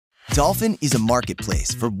Dolphin is a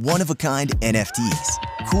marketplace for one-of-a-kind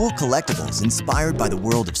NFTs, cool collectibles inspired by the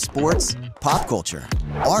world of sports, pop culture,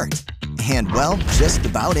 art, and, well, just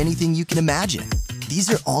about anything you can imagine. These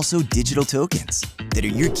are also digital tokens that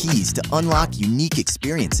are your keys to unlock unique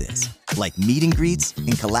experiences, like meet and greets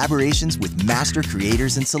and collaborations with master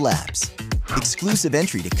creators and celebs. Exclusive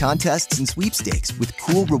entry to contests and sweepstakes with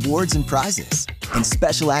cool rewards and prizes, and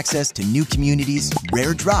special access to new communities,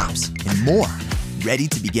 rare drops, and more. Ready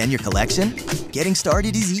to begin your collection? Getting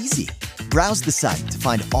started is easy. Browse the site to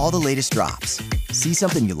find all the latest drops. See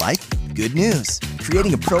something you like? Good news!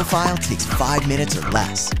 Creating a profile takes 5 minutes or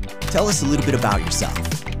less. Tell us a little bit about yourself.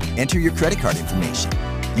 Enter your credit card information.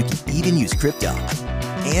 You can even use crypto.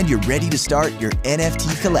 And you're ready to start your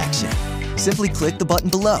NFT collection. Simply click the button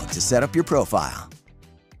below to set up your profile.